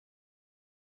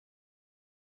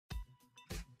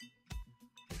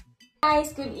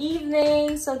Guys, good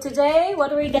evening. So today,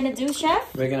 what are we gonna do,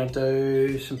 Chef? We're gonna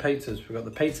do some pizzas. We've got the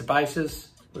pizza bases.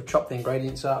 We've chopped the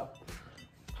ingredients up.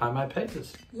 Homemade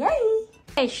pizzas. Yay!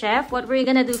 Hey, Chef, what were you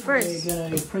gonna do first? We're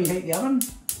gonna preheat the oven.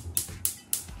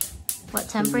 What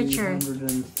temperature?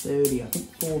 230, I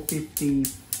think 450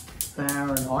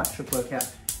 Fahrenheit should work out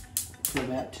to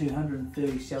about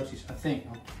 230 Celsius, I think.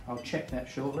 I'll check that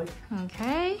shortly.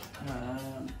 Okay.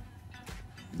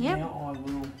 Yep. Now I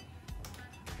will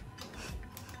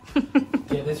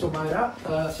get this all made up.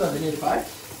 So we need a bake.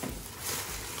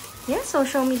 Yeah, so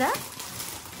show me that.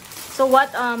 So what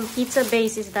pizza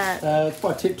base is that? It's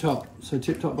by Tip Top. So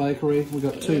Tip Top Bakery. We've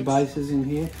got two bases in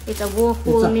here. It's a full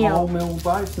It's a meal. whole meal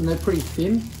base and they're pretty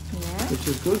thin, Yeah. which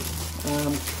is good.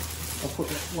 I'll put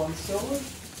that one solid.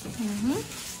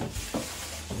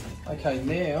 Okay,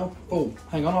 now, oh,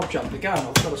 hang on, I've jumped the gun.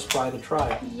 I've got to spray the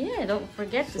tray. Yeah, don't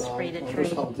forget to spray the I'll tray.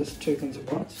 just hold this, two things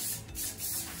at once.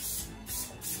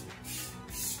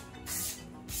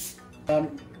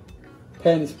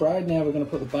 Pan is sprayed, now we're going to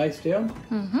put the base down.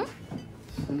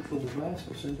 Central the base,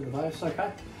 or center the base,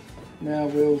 okay. Now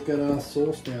we'll get our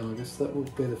sauce down. I guess that will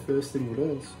be the first thing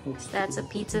we'll do. That's a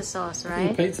pizza sauce, Yeah,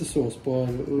 right? pizza sauce by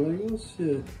Legos,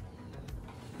 yeah.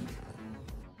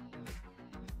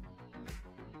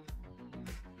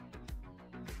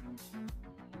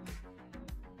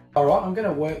 Alright, I'm going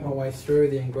to work my way through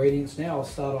the ingredients now. I'll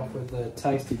start off with the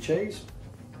tasty cheese.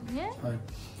 Yeah. So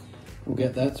we'll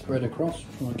get that spread across,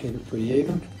 try and keep it pretty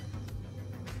even.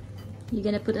 You're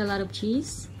gonna put a lot of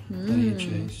cheese? Plenty of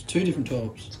cheese. Two different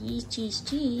types. Cheese, cheese,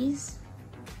 cheese.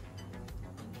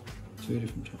 Two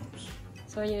different types.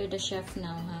 So you're the chef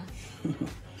now, huh?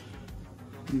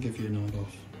 I'll give you a nod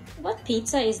off. What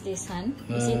pizza is this, hon?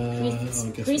 Is I it guess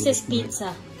we'll Chris's just make-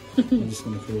 pizza? I'm just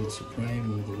going to call it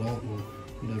Supreme or the Lot or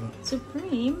whatever.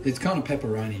 Supreme? It's kind of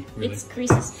pepperoni, really. It's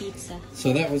Chris's pizza.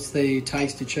 So that was the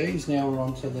tasty cheese. Now we're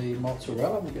on to the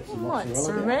mozzarella. We'll get some mozzarella.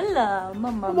 Mozzarella,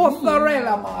 mamma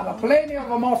Mozzarella, mother. Plenty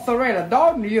of mozzarella.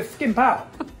 Don't you skimp out.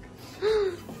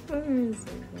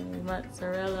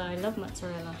 Mozzarella, I love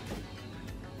mozzarella.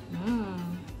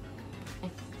 I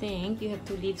think you have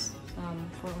to leave for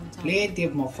on top. Plenty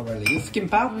of mozzarella. You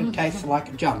skimp out, it tastes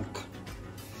like junk.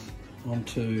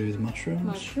 Onto the mushrooms.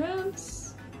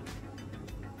 Mushrooms.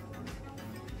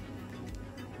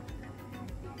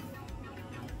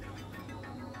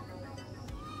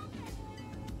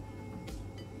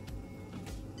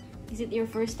 Is it your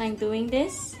first time doing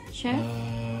this, Chef?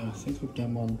 I think we've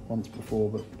done one once before,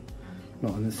 but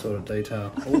not in this sort of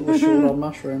detail. Oh, we're short on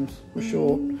mushrooms. We're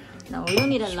short. No, we don't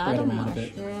need a lot Spread of them out a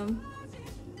bit. mushroom.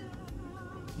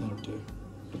 That'll do.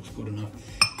 Looks good enough.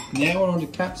 Now we're on to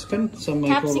capsicum. Some may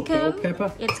call it bell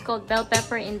pepper. It's called bell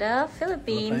pepper in the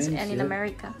Philippines and in yeah.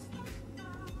 America.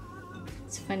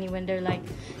 It's funny when they're like,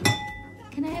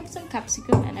 can I have some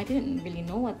capsicum? And I didn't really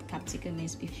know what capsicum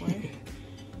is before.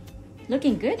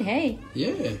 Looking good, hey.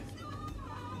 Yeah.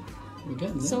 We're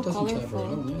getting there. So It doesn't take very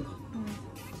colourful. long either.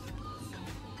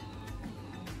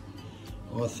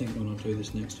 I think when I do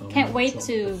this next time, Can't I'll wait chop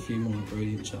to- a few more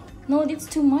ingredients up. No, it's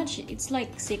too much. It's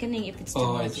like sickening if it's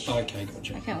too much. Okay,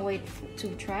 gotcha. I can't wait to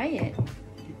try it.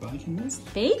 You baking this?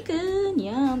 Bacon,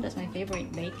 yum. That's my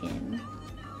favorite bacon.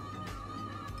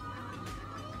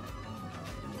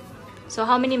 So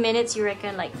how many minutes you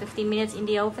reckon? Like 15 minutes in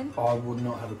the oven? I would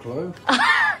not have a clue.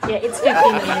 Yeah, it's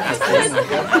 15 minutes.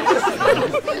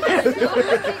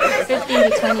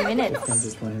 15 to 20 minutes.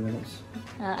 15 to 20 minutes.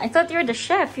 I thought you were the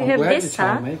chef. You I'm have glad this, you told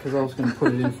huh? me because I was going to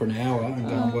put it in for an hour and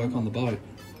go and work on the boat.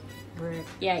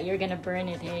 Yeah, you're gonna burn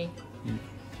it, hey.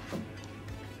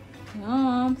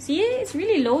 Yeah. See, it's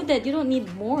really loaded. You don't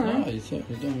need more. No, you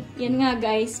certainly don't. Yan nga,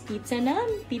 guys. Pizza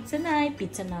namin, pizza night,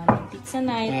 pizza namin, pizza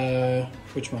night.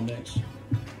 Which one next?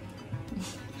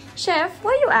 Chef,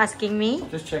 why are you asking me?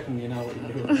 Just checking you know what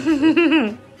you're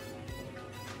doing.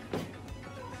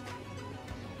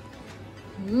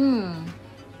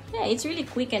 Yeah, it's really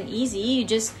quick and easy. You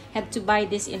just have to buy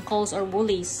this in Coles or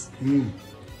Woolies.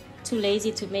 Too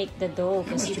lazy to make the dough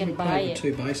because you can buy it.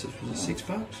 Two bases. Was it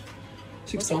 $6?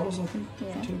 $6, I think.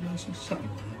 Yeah. For two bases, something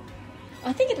like that.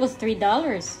 I think it was $3.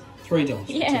 $3 for Yeah.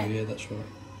 two. Yeah, that's right.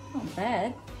 Not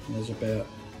bad. And there's about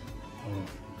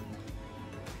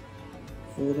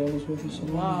 $4 worth of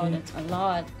something. Wow, in here. that's a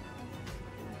lot.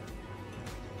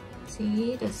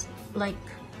 See, that's like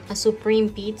a supreme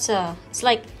pizza. It's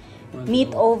like meat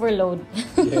overload.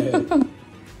 Yeah.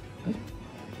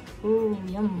 Ooh,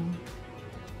 yum.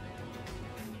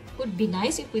 Would be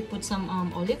nice if we put some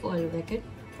olive oil, record.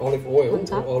 Olive oil On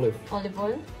top? or olive? Olive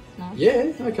oil? No?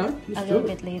 Yeah, okay. A Let's little do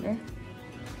it. bit later.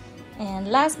 And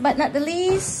last but not the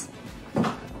least,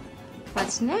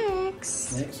 What's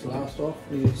next? Next, last off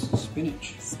is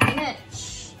spinach.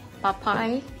 Spinach.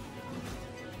 Papai.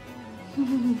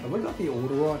 Have we got the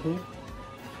order right here?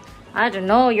 I don't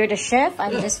know. You're the chef.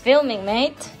 I'm just filming,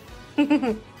 mate.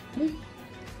 Oh,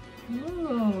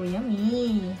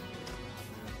 yummy.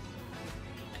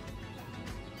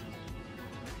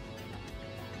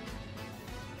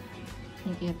 I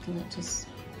think you have to just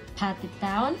pat it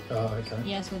down. Oh, okay.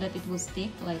 Yeah, so that it will stick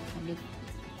like a bit.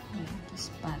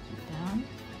 Just pat it down.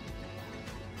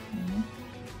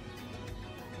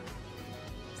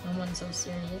 Someone so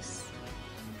serious.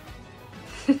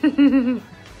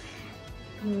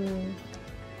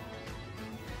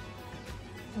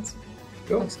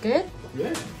 Looks good.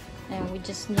 Yeah. And we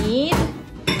just need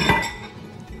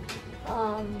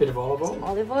Bit of olive oil. some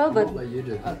olive oil, but I'll let you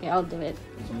do it. okay, I'll do it.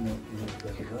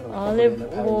 I'll Olive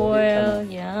oil,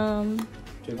 yum. Do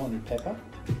you want any pepper?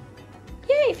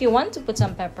 Yeah, if you want to put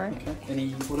some pepper. Okay.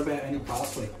 What about any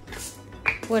parsley?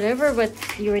 Whatever, but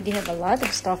you already have a lot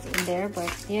of stuff in there, but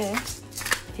yeah,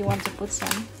 if you want to put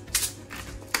some.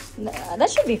 That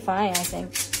should be fine, I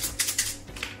think.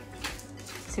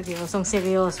 Seryoso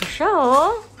siya,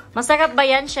 oh. Masarap ba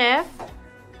yan, chef?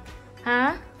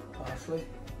 Ha? Parsley.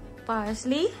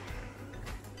 Parsley?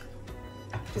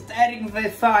 Just adding the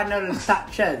final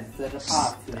touches to the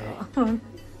parsley.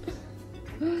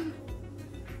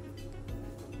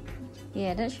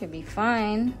 Yeah, that should be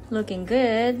fine. Looking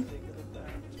good.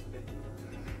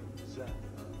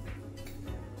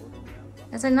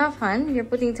 That's enough, hon. You're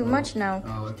putting too much now.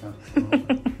 Oh, okay.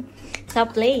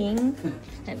 Stop playing.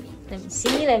 Let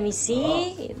me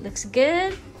see. It looks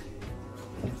good.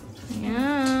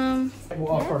 Yum. We'll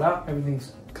offer it up.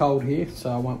 Everything's cold here, so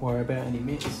I won't worry about any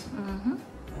mess.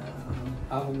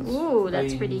 Oven's Ooh,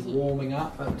 that's been pretty heat. warming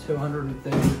up at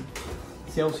 230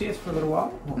 Celsius for a little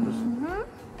while. I'll just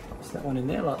toss that one in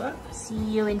there like that. See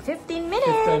you in 15 minutes.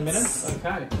 15 minutes.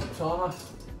 Okay. Timer.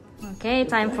 Okay,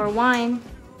 time for wine.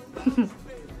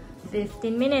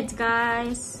 15 minutes,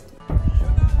 guys.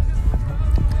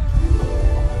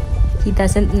 He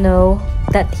doesn't know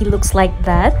that he looks like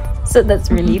that, so that's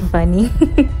really funny.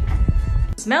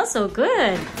 Smells so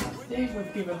good. I think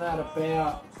we've given that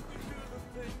about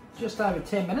just over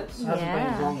 10 minutes. Hasn't been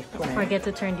as long as Don't 20. forget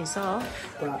to turn this off.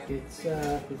 But it's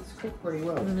cooked pretty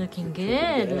well. Looking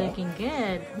good, looking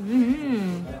good.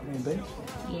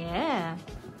 Mm-hmm. Yeah.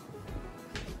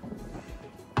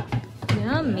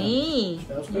 Yummy.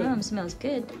 Smells good. Yum, smells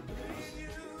good.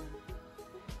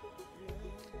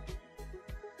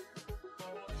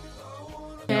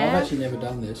 Now, I've actually never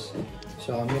done this,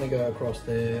 so I'm going to go across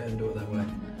there and do it that way.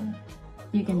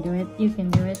 You can do it. You can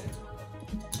do it.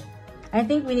 I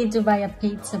think we need to buy a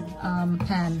pizza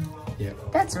pan. Yeah.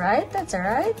 That's right. That's all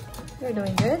right. You're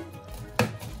doing good.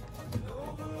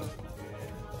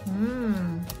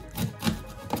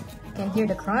 Can hear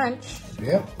the crunch.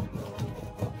 Yep.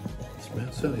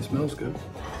 Certainly smells good.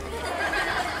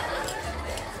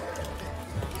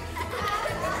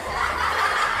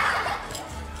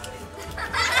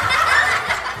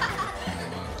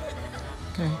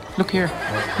 Okay, look here,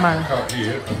 Mara. Cut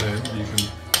here, and then you can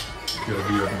get a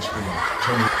view of the spinach.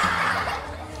 Tell me.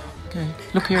 Okay,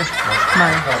 look here,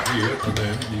 Mara. Cut here, and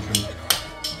then you can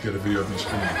get a view of the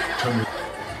spinach. Tell me.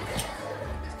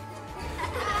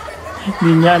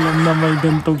 Hindi niya alam na may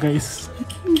ganito, guys.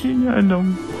 Hindi niya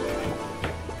alam.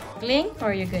 Cling or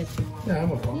you're good? Yeah,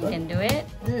 I'm You can do it.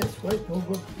 Yeah, sweet, all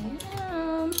good.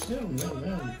 Yum.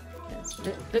 Yum.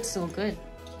 Looks so good.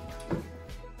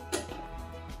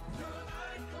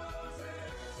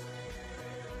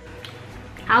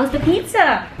 How's the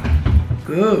pizza?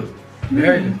 Good.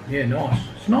 Very, yeah, nice.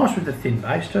 It's nice with the thin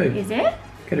base too. Is it?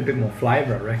 Get a bit more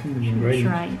flavour, I reckon, with the ingredients.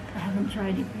 Try it. I haven't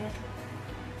tried it yet.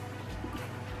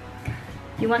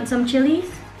 You want some chilies?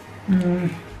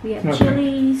 We have Okay.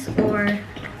 chilies or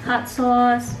hot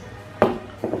sauce.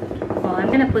 Well, I'm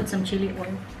gonna put some chili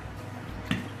oil.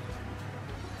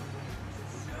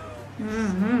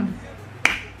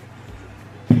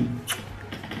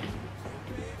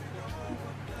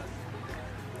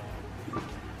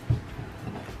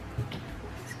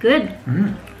 It's good.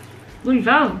 Good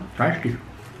job. Tasty.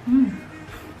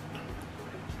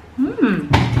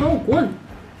 So good.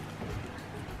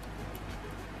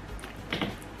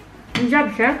 Good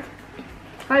job, chef.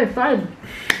 High five.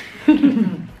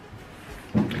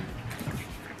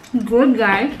 Good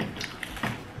guy.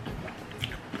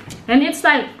 And it's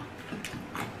like,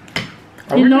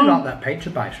 I You really know- like that pizza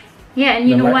base. yeah, and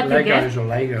you know what you get? Legos or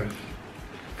Legos.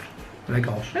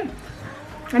 Legos.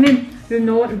 I mean, you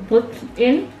know what you put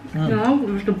in? You know,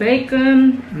 there's the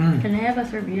bacon. Can I have a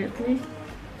serviette, please?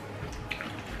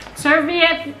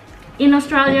 Serviette in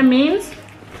Australia means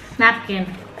napkin.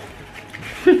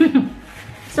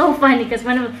 So funny because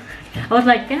when I was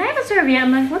like, can I have a serviette?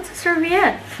 I'm like, what's a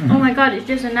serviette? Oh my god, it's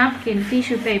just a napkin,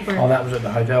 tissue paper. Oh, that was at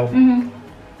the hotel.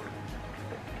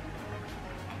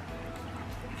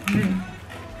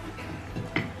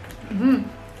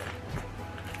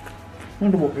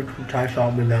 Wonder what it would taste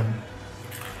like with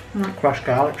crushed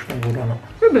garlic sprinkled on it.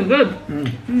 It'd be good.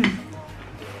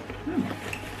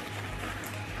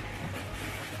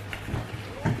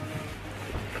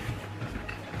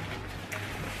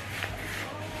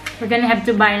 We're gonna have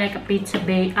to buy like a pizza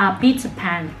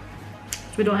pan.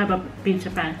 We don't have a pizza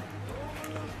pan.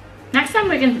 Next time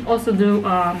we can also do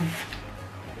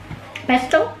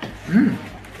pesto.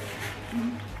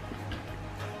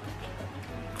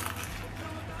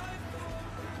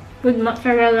 With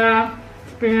mozzarella,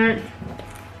 spinach,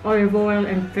 olive oil,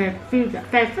 and feta cheese.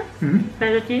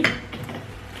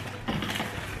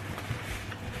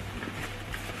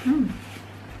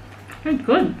 It's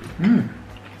good.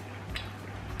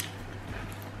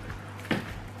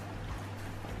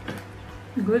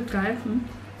 Good guys.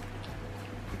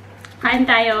 Kain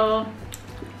tayo.